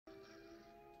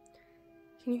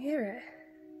Can you hear it?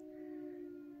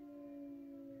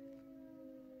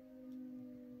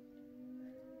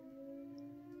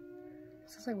 It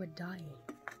sounds like we're dying.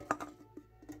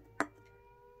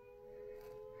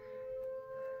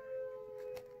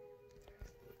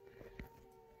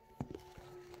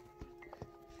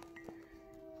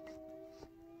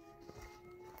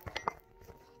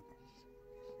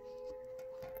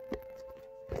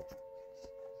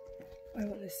 I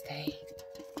want this day.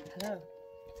 Hello.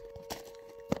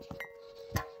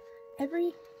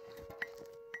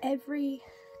 Every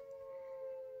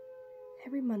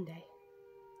Monday.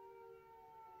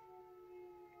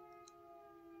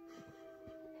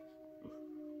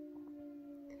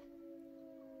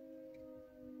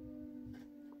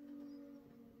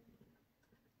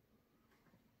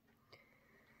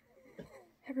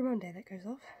 Every Monday that goes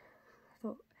off. I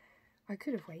thought I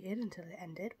could have waited until it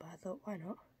ended, but I thought, why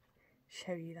not?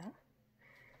 Show you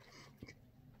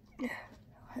that.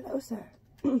 Hello, sir.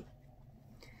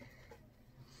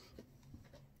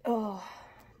 Oh.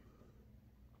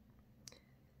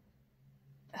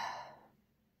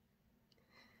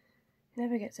 It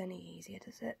never gets any easier,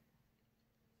 does it?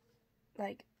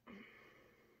 Like,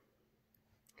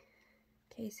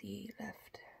 Casey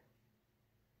left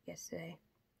yesterday.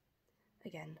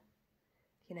 Again.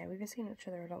 You know, we've been seeing each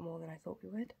other a lot more than I thought we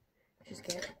would, which is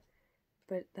good.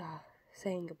 But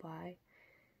saying goodbye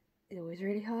is always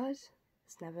really hard.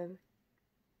 It's never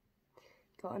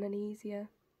gotten any easier.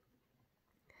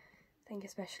 I think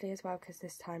especially as well because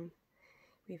this time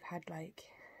we've had like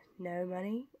no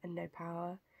money and no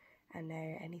power and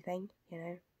no anything, you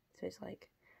know. So it's like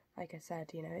I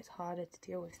said, you know, it's harder to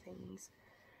deal with things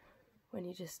when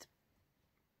you're just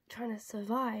trying to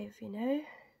survive, you know.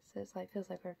 So it's like feels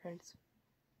like everyone's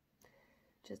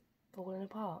just falling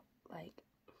apart. Like,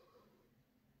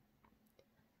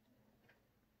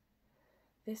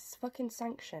 this fucking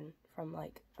sanction from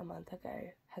like a month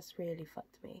ago has really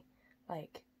fucked me.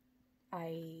 Like,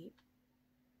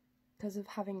 because of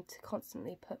having to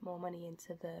constantly put more money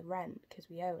into the rent because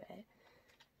we owe it,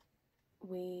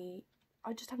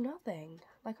 I just have nothing.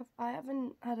 Like, I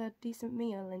haven't had a decent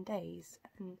meal in days,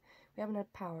 and we haven't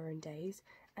had power in days,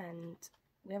 and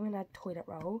we haven't had toilet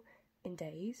roll in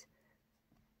days.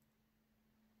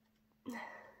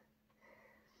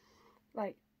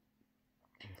 Like,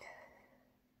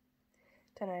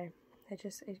 don't know,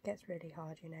 it gets really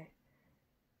hard, you know.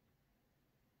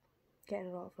 Getting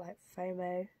a lot of like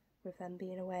FOMO with them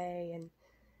being away, and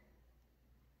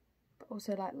but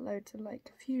also like loads of like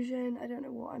confusion. I don't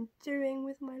know what I'm doing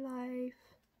with my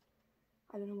life.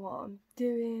 I don't know what I'm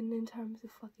doing in terms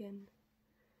of fucking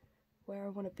where I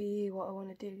want to be, what I want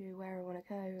to do, where I want to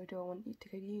go. Do I want to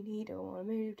go to uni? Do I want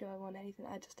to move? Do I want anything?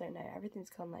 I just don't know. Everything's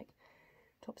gone like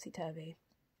topsy-turvy.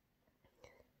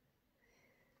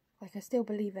 Like, I still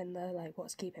believe in the like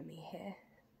what's keeping me here,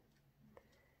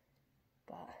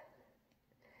 but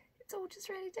it's all just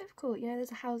really difficult. You know,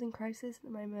 there's a housing crisis at the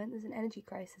moment, there's an energy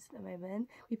crisis at the moment.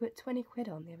 We put 20 quid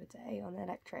on the other day on the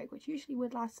electric, which usually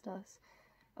would last us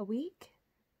a week.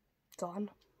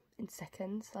 Gone in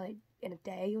seconds, like in a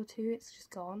day or two, it's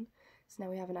just gone. So now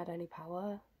we haven't had any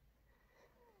power.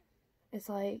 It's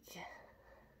like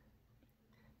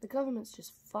the government's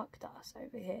just fucked us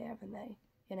over here, haven't they?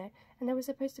 You know, and there was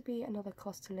supposed to be another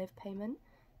cost to live payment,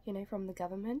 you know, from the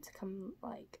government to come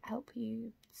like help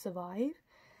you survive.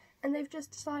 And they've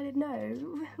just decided,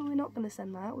 no, we're not going to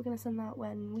send that. We're going to send that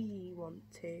when we want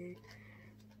to,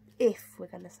 if we're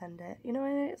going to send it. You know,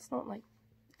 it's not like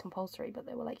compulsory, but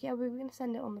they were like, yeah, we were going to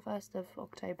send it on the 1st of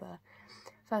October.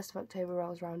 1st of October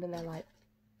rolls around and they're like,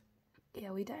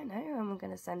 yeah, we don't know when we're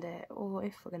going to send it or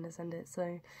if we're going to send it,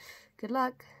 so good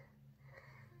luck.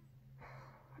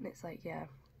 And it's like, yeah,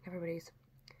 everybody's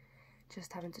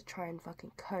just having to try and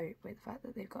fucking cope with the fact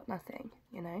that they've got nothing,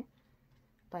 you know?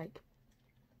 Like,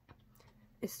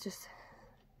 it's just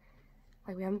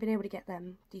like we haven't been able to get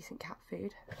them decent cat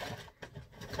food.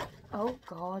 Oh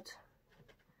god.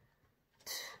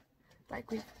 Like,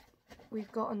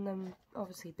 we've gotten them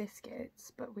obviously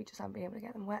biscuits, but we just haven't been able to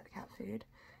get them wet cat food.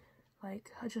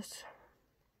 Like, and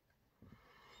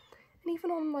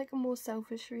even on like a more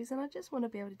selfish reason, I just want to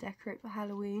be able to decorate for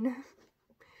Halloween.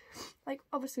 Like,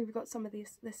 obviously we've got some of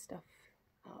this stuff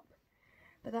up,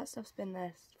 but that stuff's been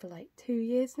there for like 2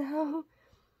 years now.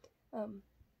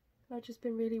 I've just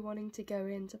been really wanting to go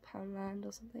into Poundland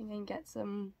or something and get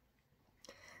some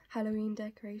Halloween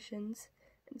decorations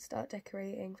and start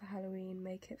decorating for Halloween,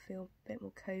 make it feel a bit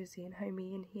more cozy and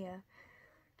homey in here.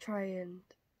 Try and,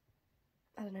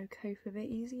 I don't know, cope a bit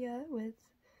easier with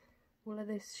all of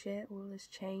this shit, all this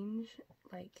change.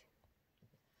 Like,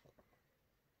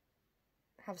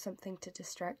 have something to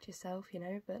distract yourself, you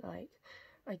know, but like,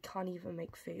 I can't even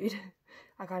make food.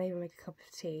 I can't even make a cup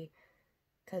of tea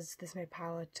because there's no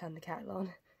power to turn the kettle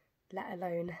on, let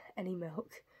alone any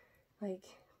milk. Like,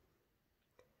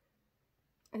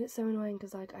 and it's so annoying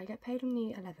because like I get paid on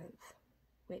the 11th,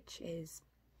 which is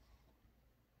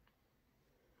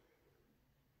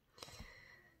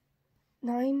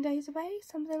 9 days away,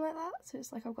 something like that. So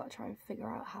it's like I've got to try and figure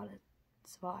out how to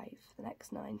survive the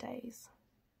next 9 days.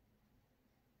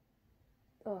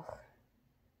 Ugh.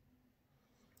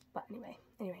 But anyway.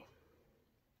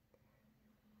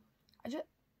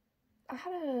 I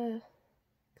had a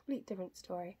complete different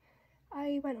story.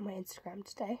 I went on my Instagram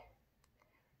today,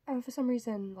 and for some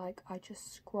reason, like, I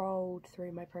just scrolled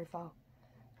through my profile.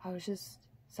 I was just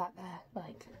sat there,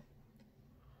 like,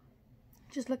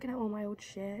 just looking at all my old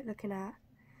shit, looking at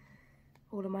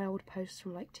all of my old posts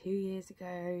from like 2 years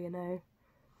ago, you know,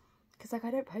 because like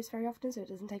I don't post very often, so it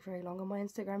doesn't take very long on my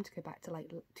Instagram to go back to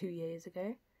like 2 years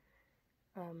ago.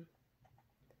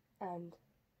 And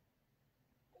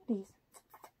these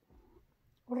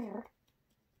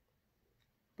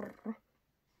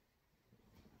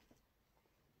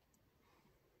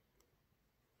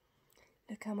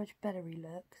look how much better he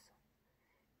looks.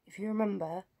 If you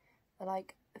remember,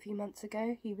 like a few months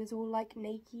ago, he was all like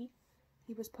naked.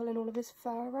 He was pulling all of his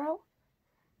fur out.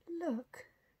 Look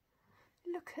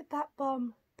at that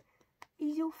bum.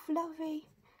 He's all fluffy.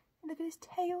 Look at his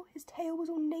tail. His tail was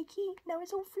all naked. Now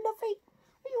it's all fluffy.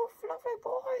 He's all fluffy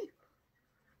boy.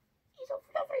 He's a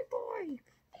fluffy boy.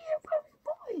 He's a fluffy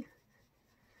boy.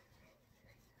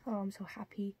 Oh, I'm so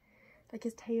happy. Like,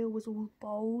 his tail was all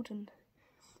bald and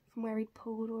from where he'd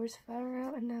pulled all his fur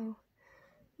out, and now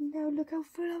look how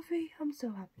fluffy. I'm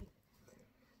so happy.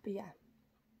 But yeah.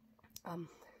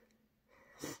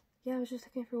 Yeah, I was just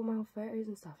looking through all my old photos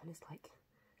and stuff, and it's like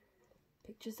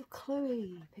pictures of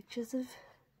Chloe, pictures of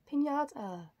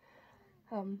Pinata,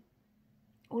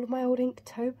 all of my old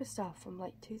Inktober stuff from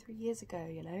like 2-3 years ago,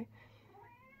 you know.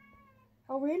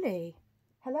 Oh really?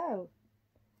 Hello.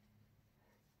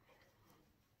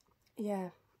 Yeah,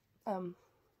 I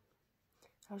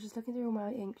was just looking through all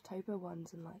my Inktober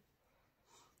ones, and like,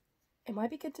 it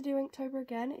might be good to do Inktober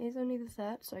again. It is only the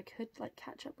 3rd, so I could like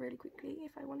catch up really quickly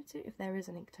if I wanted to, if there is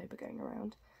an Inktober going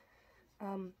around.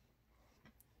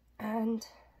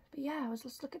 But yeah, I was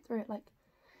just looking through it, like,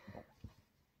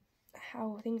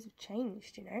 how things have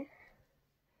changed, you know,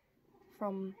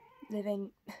 from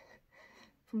living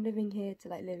here to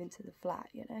like living to the flat,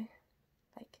 you know.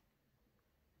 Like,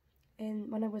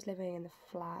 when I was living in the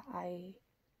flat, I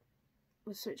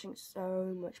was switching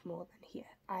so much more than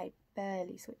here. I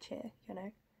barely switch here, you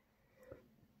know.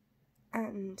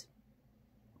 And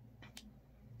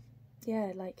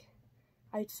yeah, like,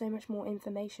 I had so much more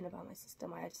information about my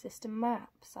system. I had system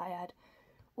maps, I had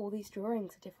all these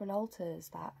drawings of different altars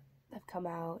that have come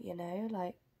out, you know,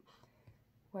 like,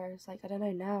 whereas like, I don't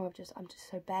know, now I'm just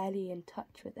so barely in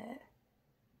touch with it,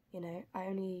 you know.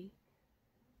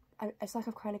 It's like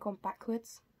I've kind of gone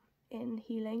backwards in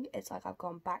healing. It's like I've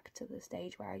gone back to the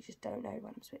stage where I just don't know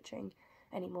when I'm switching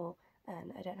anymore,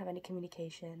 and I don't have any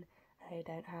communication, I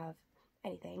don't have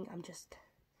anything. It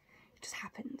just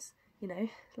happens, you know.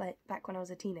 Like, back when I was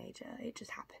a teenager, it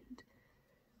just happened.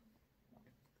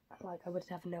 Like, I would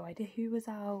have no idea who was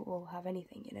out or have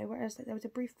anything, you know, whereas like, there was a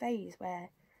brief phase where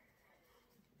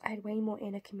I had way more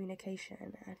inner communication,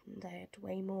 and I had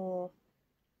way more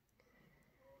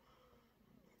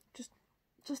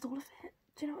just all of it.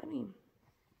 Do you know what I mean?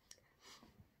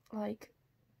 Like,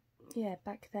 yeah,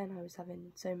 back then I was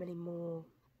having so many more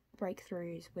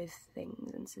breakthroughs with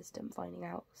things and system, finding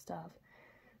out stuff,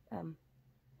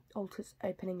 altars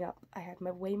opening up. I had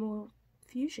way more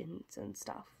fusions and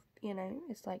stuff, you know.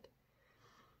 It's like,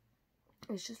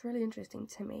 it's just really interesting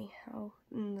to me how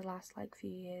in the last like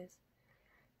few years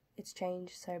it's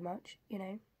changed so much, you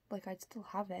know. Like, I still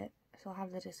have it, I still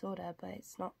have the disorder, but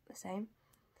it's not the same,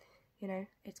 you know.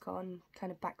 It's gone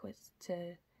kind of backwards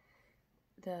to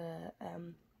the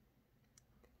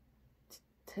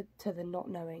to the not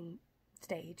knowing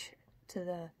stage, to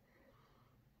the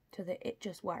it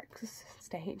just works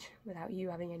stage without you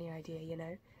having any idea, you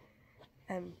know.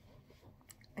 And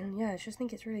yeah, I just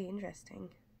think it's really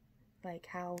interesting, like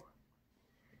how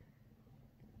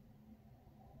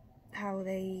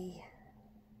they,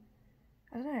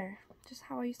 I don't know, just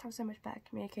how I used to have so much better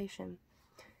communication,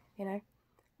 you know.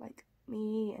 Like,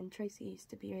 me and Tracy used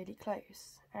to be really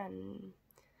close and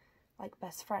like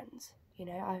best friends, you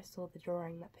know. I saw the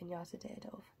drawing that Pinata did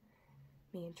of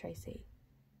me and Tracy,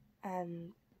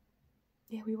 and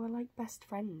yeah, we were like best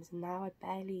friends, and now I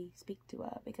barely speak to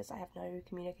her because I have no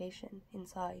communication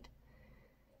inside.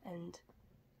 And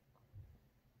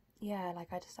yeah,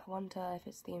 like I wonder if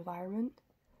it's the environment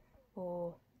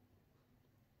or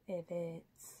if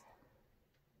it's,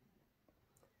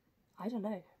 I don't know.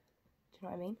 Do you know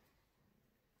what I mean?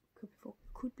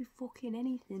 Could be fucking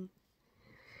anything.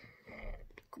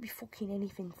 Could be fucking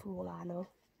anything for all I know.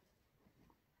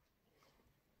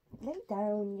 Lay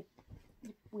down,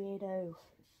 you weirdo.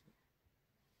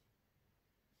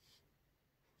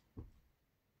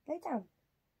 Lay down.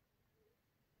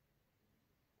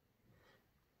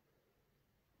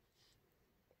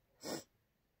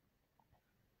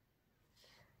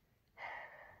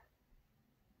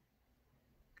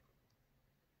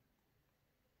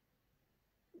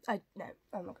 No,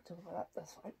 I'm not going to talk about that,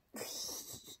 that's fine.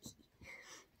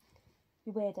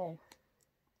 You weirdo.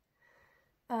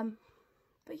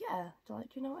 But yeah,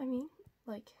 like, do you know what I mean?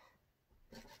 Like,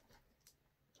 I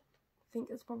think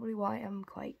that's probably why I'm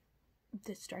quite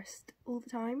distressed all the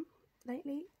time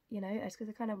lately, you know, it's because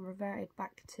I kind of reverted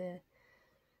back to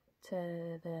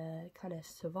the kind of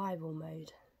survival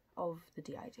mode of the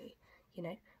DID, you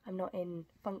know. I'm not in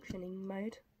functioning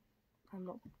mode. I'm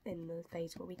not in the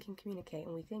phase where we can communicate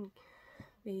and we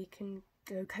can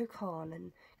go coke on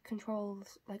and control,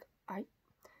 like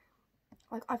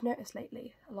I've noticed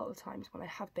lately a lot of times when I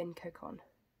have been coke on,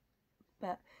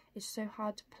 but it's so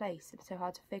hard to place, it's so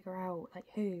hard to figure out like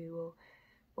who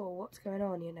or what's going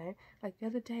on, you know. Like the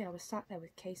other day I was sat there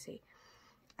with Casey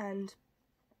and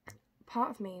part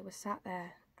of me was sat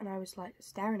there and I was like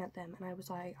staring at them and I was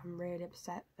like, I'm really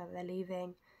upset that they're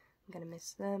leaving, I'm gonna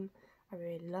miss them, I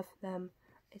really love them,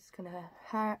 it's gonna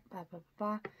hurt, blah blah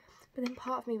blah. But then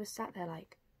part of me was sat there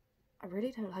like, I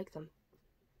really don't like them,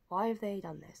 why have they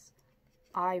done this,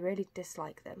 I really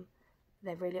dislike them,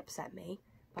 they've really upset me,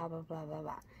 blah blah blah blah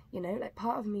blah, you know. Like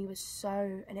part of me was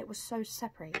so, and it was so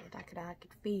separated, I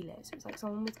could feel it. So it was like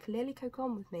someone was clearly coke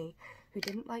on with me who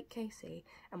didn't like Casey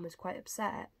and was quite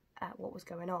upset at what was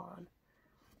going on,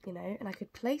 you know, and I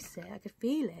could place it, I could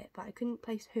feel it, but I couldn't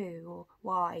place who or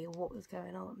why or what was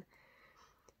going on.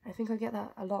 I think I get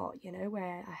that a lot, you know,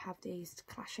 where I have these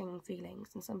clashing feelings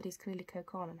and somebody's clearly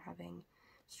coke on and having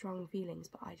strong feelings,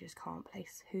 but I just can't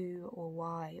place who or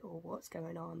why or what's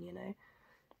going on, you know.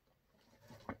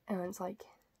 And it's like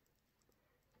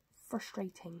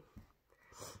frustrating.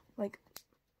 Like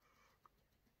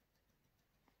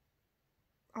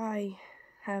I'm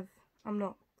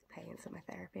not paying for my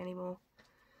therapy anymore.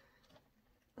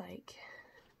 Like,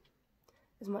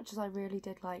 as much as I really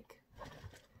did like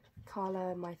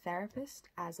Carla, my therapist,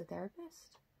 as a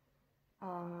therapist,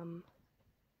 I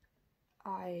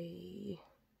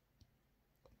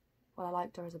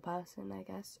liked her as a person, I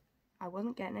guess. I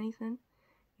wasn't getting anything,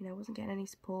 you know, I wasn't getting any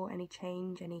support, any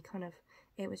change, any kind of,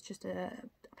 it was just a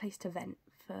place to vent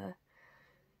for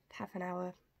half an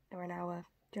hour or an hour,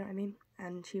 do you know what I mean?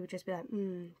 And she would just be like,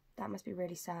 that must be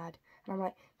really sad. And I'm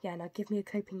like, yeah, now give me a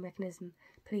coping mechanism,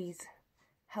 please,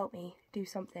 help me, do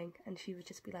something. And she would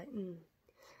just be like,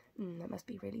 that must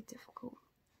be really difficult.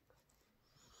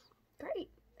 Great,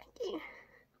 thank you.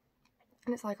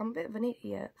 And it's like, I'm a bit of an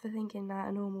idiot for thinking that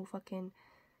a normal fucking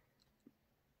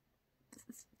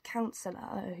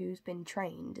counsellor who's been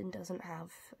trained and doesn't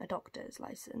have a doctor's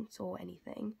license or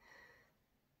anything,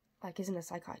 like isn't a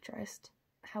psychiatrist,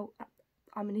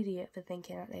 I'm an idiot for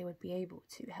thinking that they would be able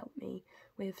to help me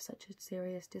with such a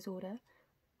serious disorder.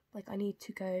 Like, I need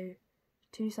to go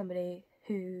to somebody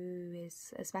who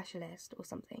is a specialist or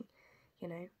something, you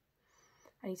know.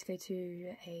 I need to go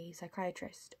to a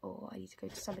psychiatrist, or I need to go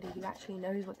to somebody who actually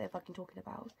knows what they're fucking talking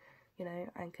about, you know,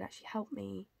 and can actually help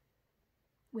me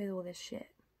with all this shit.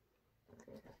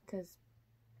 Because,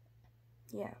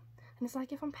 yeah. And it's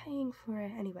like, if I'm paying for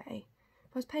it anyway,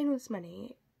 if I was paying all this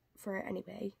money for it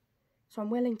anyway, so I'm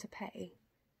willing to pay,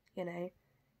 you know,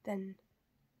 then,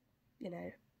 you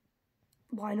know,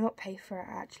 why not pay for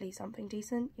actually something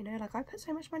decent, you know? Like, I put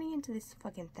so much money into this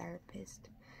fucking therapist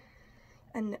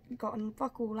and gotten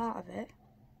fuck all out of it,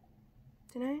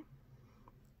 you know?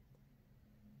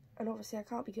 And obviously I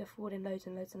can't be affording loads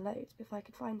and loads and loads, but if I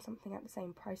could find something at the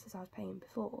same price as I was paying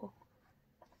before,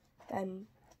 then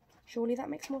surely that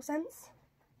makes more sense.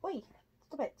 Oi,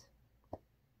 stop it.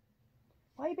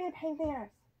 Why are you being a pain in the ass?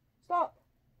 Stop.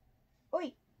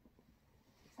 Oi.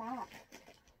 Stop.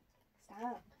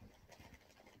 Stop.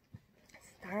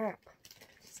 Stop.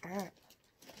 Stop.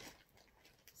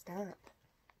 Stop.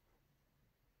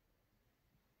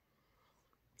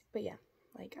 But yeah,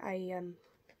 like I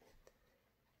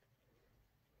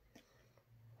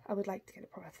would like to get a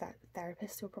proper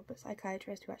therapist or a proper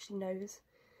psychiatrist who actually knows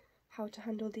how to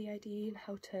handle DID and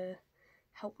how to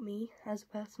help me as a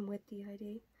person with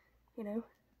DID, you know,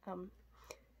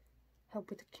 help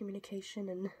with the communication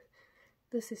and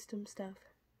the system stuff.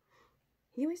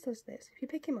 he always does this. If you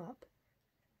pick him up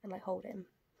and like hold him,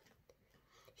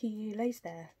 he lays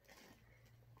there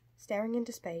staring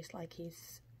into space like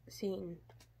he's seen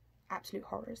absolute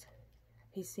horrors.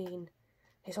 He's seen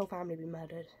his whole family be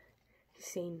murdered. He's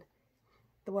seen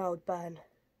the world burn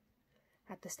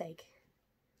at the stake.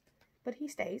 But he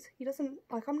stays. He doesn't,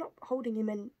 like, I'm not holding him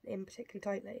in particularly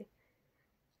tightly.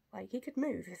 Like, he could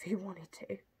move if he wanted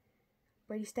to.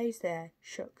 But he stays there,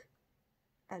 shook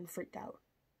and freaked out.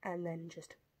 And then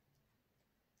just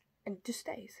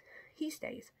stays. He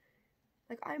stays.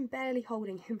 Like, I'm barely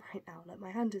holding him right now. Like,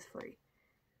 my hand is free.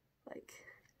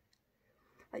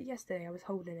 Like yesterday I was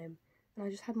holding him and I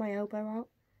just had my elbow out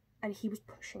and he was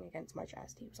pushing against my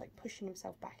chest. He was like pushing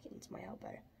himself back into my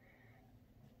elbow.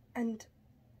 And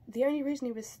the only reason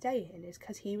he was staying is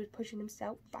because he was pushing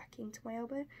himself back into my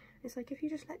elbow. It's like, if you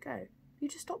just let go, you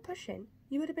just stop pushing,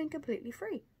 you would have been completely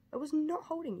free. I was not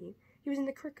holding you. He was in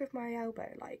the crook of my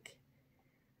elbow, like,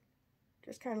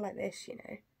 just kind of like this, you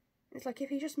know. It's like, if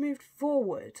he just moved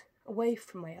forward, away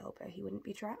from my elbow, he wouldn't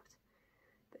be trapped.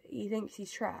 But he thinks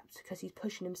he's trapped because he's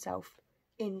pushing himself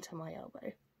into my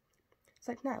elbow. It's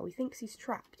like, now he thinks he's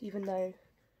trapped, even though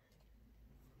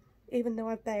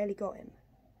I've barely got him.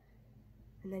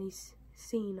 And then he's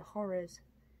seen horrors.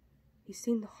 He's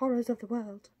seen the horrors of the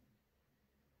world.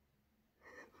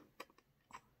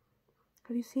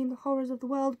 Have you seen the horrors of the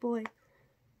world, boy?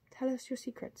 Tell us your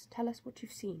secrets. Tell us what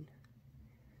you've seen.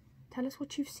 Tell us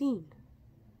what you've seen.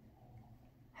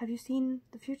 Have you seen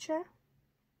the future?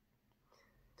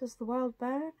 Does the world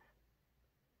burn?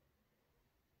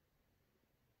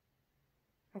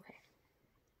 Okay.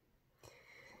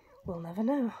 We'll never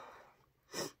know.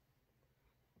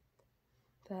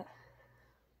 But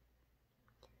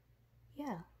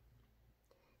yeah.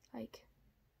 Like,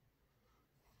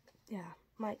 yeah,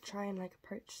 might try and like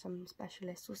approach some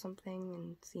specialists or something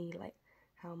and see like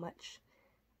how much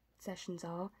sessions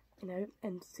are, you know,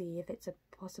 and see if it's a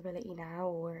possibility now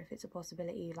or if it's a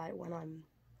possibility like when I'm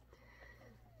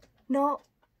not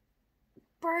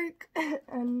broke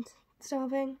and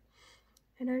starving,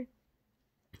 you know.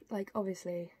 Like,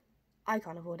 obviously I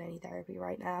can't afford any therapy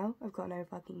right now. I've got no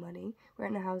fucking money. We're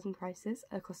in a housing crisis,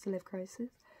 a cost of live crisis,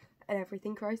 an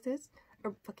everything crisis,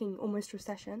 a fucking almost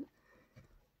recession.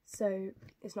 So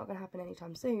it's not going to happen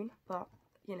anytime soon, but,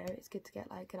 you know, it's good to get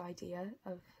like an idea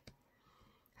of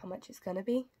how much it's going to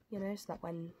be, you know, so that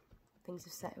when things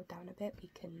have settled down a bit, we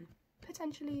can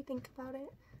potentially think about it.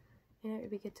 You know,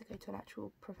 it'd be good to go to an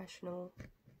actual professional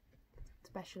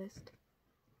specialist.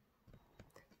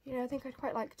 You know, I think I'd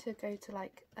quite like to go to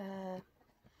like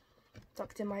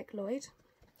Dr. Mike Lloyd.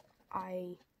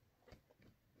 Only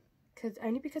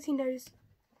because he knows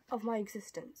of my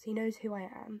existence. He knows who I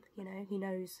am, you know, he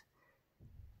knows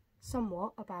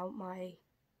somewhat about my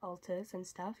alters and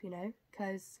stuff, you know,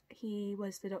 because he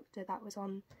was the doctor that was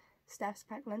on Steph's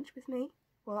packed lunch with me.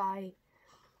 Well,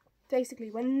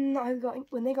 basically, when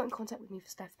they got in contact with me for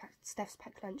Steph's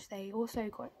packed lunch, they also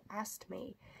asked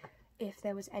me if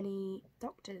there was any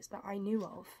doctors that I knew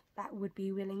of that would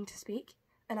be willing to speak,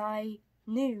 and I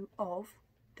knew of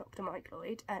Dr. Mike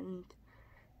Lloyd and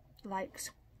liked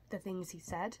the things he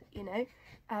said, you know,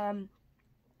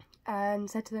 and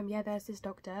said to them, yeah, there's this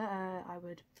doctor, I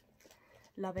would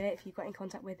love it if you got in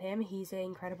contact with him, he's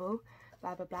incredible,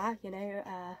 blah blah blah, you know.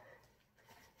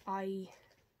 I've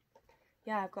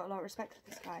got a lot of respect for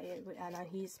this guy, and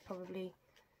he's probably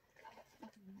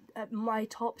my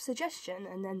top suggestion.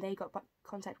 And then they got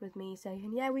contact with me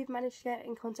saying, yeah, we've managed to get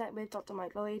in contact with Dr.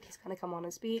 Mike Lloyd, he's going to come on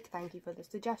and speak, thank you for the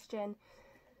suggestion,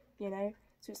 you know.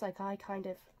 So it's like I kind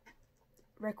of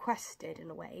requested in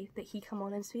a way that he come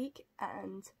on and speak,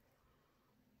 and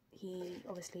he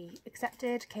obviously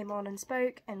accepted, came on and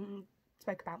spoke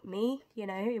about me, you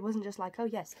know. It wasn't just like, oh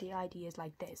yes, the idea is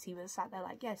like this. He was sat there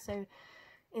like, yes, so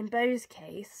in Bo's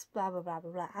case, blah blah blah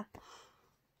blah blah,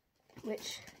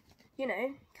 which, you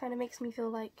know, kind of makes me feel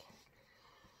like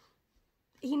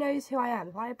he knows who I am.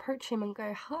 If I approach him and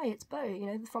go, hi, it's Bo, you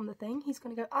know, from the thing, he's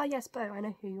going to go, ah, yes, Bo, I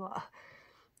know who you are.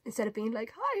 Instead of being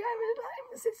like, hi,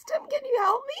 I'm a system, can you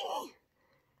help me?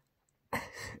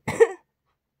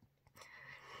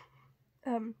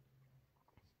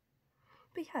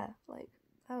 But yeah, like,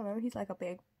 I don't know, he's like a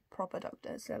big proper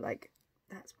doctor, so like,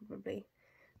 that's probably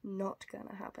not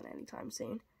gonna happen anytime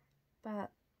soon.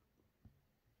 But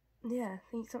yeah,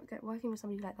 I think working with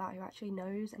somebody like that who actually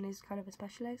knows and is kind of a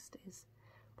specialist is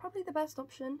probably the best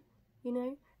option, you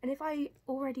know. And if I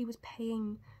already was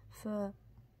paying for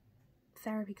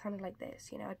therapy kind of like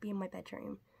this, you know, I'd be in my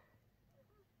bedroom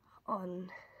on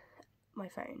my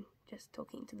phone just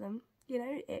talking to them, you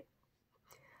know.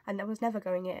 and I was never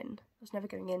going in. I was never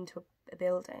going into a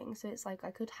building, so it's like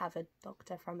I could have a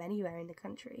doctor from anywhere in the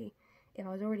country. If I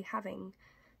was already having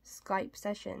Skype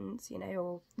sessions, you know,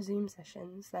 or Zoom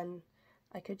sessions, then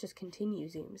I could just continue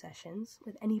Zoom sessions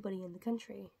with anybody in the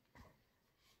country.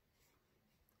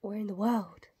 Or in the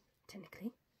world,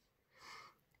 technically.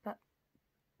 But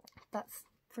that's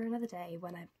for another day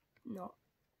when I'm not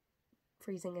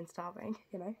freezing and starving,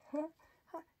 you know.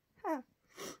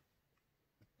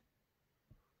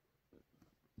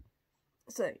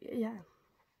 So, yeah.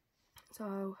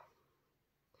 So,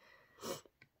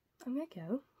 I'm gonna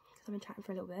go, because I've been chatting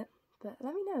for a little bit. But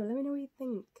let me know what you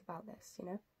think about this, you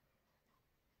know.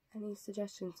 Any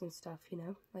suggestions and stuff, you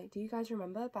know. Like, do you guys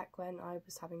remember back when I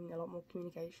was having a lot more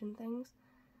communication things?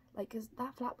 Like, because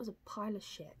that flat was a pile of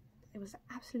shit. It was an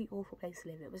absolutely awful place to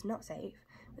live. It was not safe.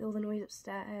 With all the noise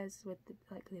upstairs, with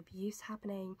the abuse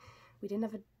happening. We didn't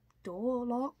have a door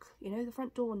lock. You know, the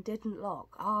front door didn't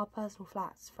lock. Our personal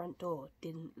flat's front door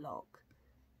didn't lock.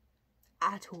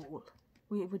 At all.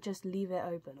 We would just leave it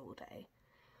open all day.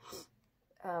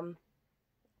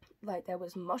 Like, there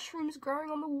was mushrooms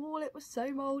growing on the wall. It was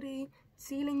so mouldy.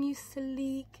 Ceiling used to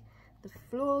leak. The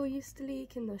floor used to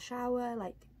leak in the shower.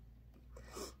 Like,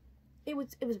 it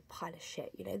was a pile of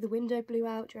shit, you know. The window blew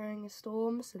out during a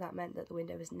storm, so that meant that the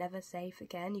window was never safe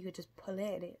again. You could just pull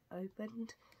it and it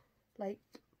opened. Like,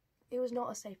 it was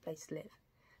not a safe place to live.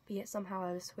 But yet somehow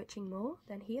I was switching more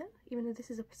than here, even though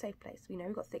this is a safe place. You know,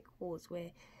 we've got thick walls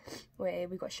where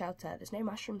we've got shelter. There's no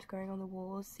mushrooms growing on the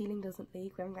walls. Ceiling doesn't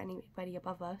leak. We haven't got anybody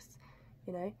above us,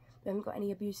 you know. We haven't got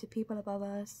any abusive people above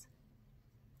us.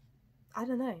 I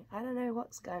don't know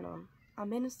what's going on.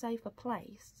 I'm in a safer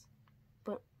place,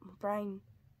 but my brain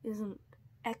isn't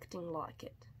acting like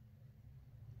it.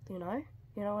 You know?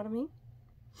 You know what I mean?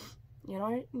 You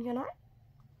know?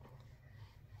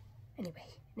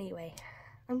 Anyway,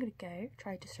 I'm gonna go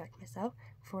try to distract myself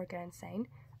before I go insane.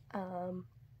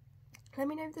 Let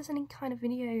me know if there's any kind of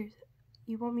videos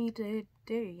you want me to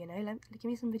do, you know, give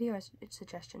me some video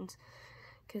suggestions,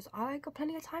 because I got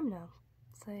plenty of time now,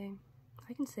 so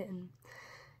I can sit and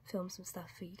film some stuff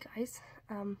for you guys.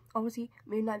 Obviously,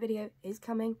 Moonlight video is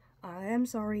coming. I am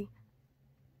sorry.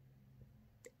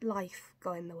 Life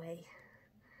got in the way.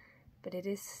 But it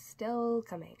is still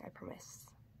coming, I promise.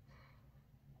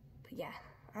 But yeah,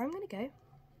 I'm gonna go.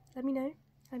 Let me know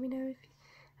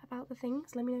about the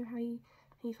things. Let me know how you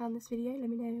found this video. Let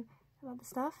me know about the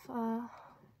stuff. I'm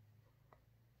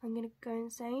gonna go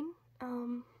insane.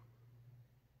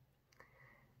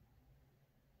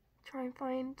 Try and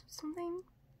find something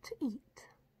to eat.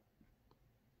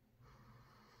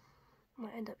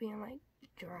 Might end up being like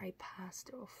dry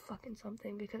pasta or fucking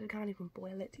something, because I can't even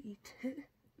boil it to eat.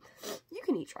 You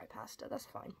can eat dry pasta, that's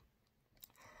fine.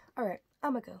 Alright,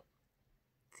 I'ma go.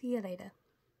 See you later.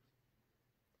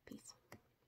 Peace.